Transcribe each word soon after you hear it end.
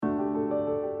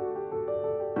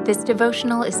This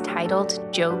devotional is titled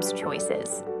Job's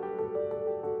Choices.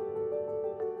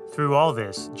 Through all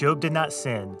this, Job did not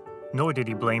sin, nor did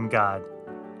he blame God.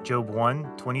 Job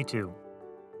 1:22.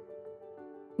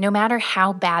 No matter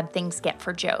how bad things get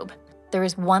for Job, there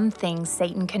is one thing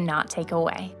Satan cannot take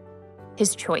away: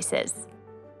 his choices.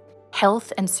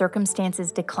 Health and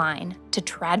circumstances decline to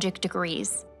tragic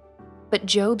degrees, but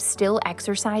Job still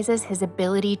exercises his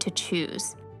ability to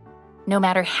choose. No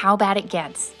matter how bad it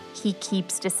gets, he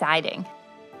keeps deciding.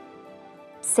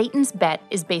 Satan's bet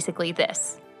is basically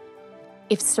this: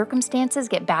 if circumstances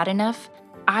get bad enough,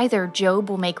 either Job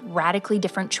will make radically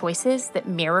different choices that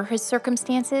mirror his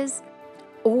circumstances,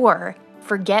 or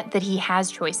forget that he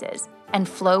has choices and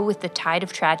flow with the tide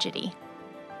of tragedy.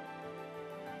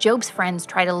 Job's friends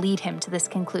try to lead him to this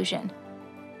conclusion.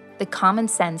 The common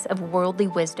sense of worldly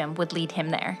wisdom would lead him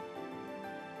there.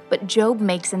 But Job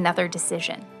makes another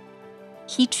decision.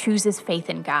 He chooses faith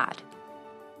in God.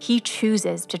 He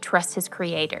chooses to trust his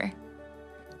Creator.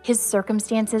 His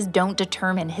circumstances don't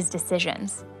determine his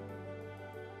decisions.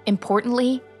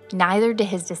 Importantly, neither do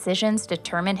his decisions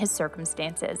determine his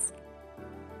circumstances.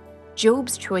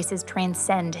 Job's choices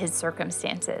transcend his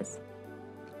circumstances.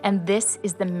 And this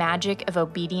is the magic of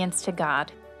obedience to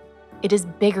God. It is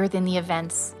bigger than the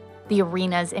events, the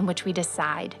arenas in which we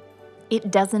decide.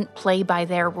 It doesn't play by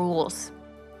their rules.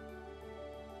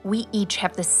 We each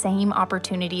have the same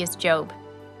opportunity as Job.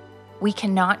 We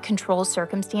cannot control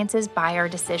circumstances by our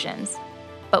decisions,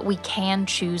 but we can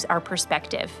choose our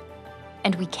perspective,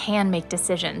 and we can make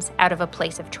decisions out of a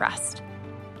place of trust.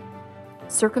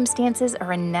 Circumstances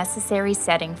are a necessary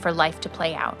setting for life to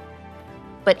play out,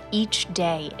 but each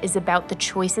day is about the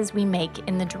choices we make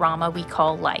in the drama we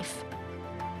call life.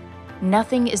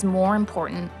 Nothing is more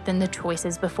important than the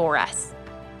choices before us,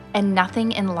 and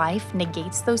nothing in life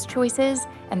negates those choices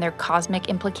and their cosmic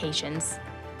implications.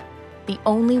 The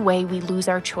only way we lose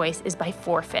our choice is by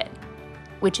forfeit,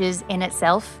 which is in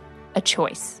itself a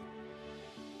choice.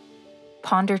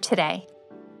 Ponder today.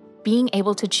 Being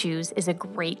able to choose is a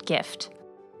great gift.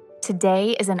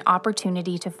 Today is an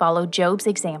opportunity to follow Job's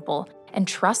example and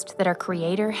trust that our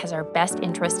Creator has our best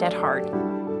interest at heart.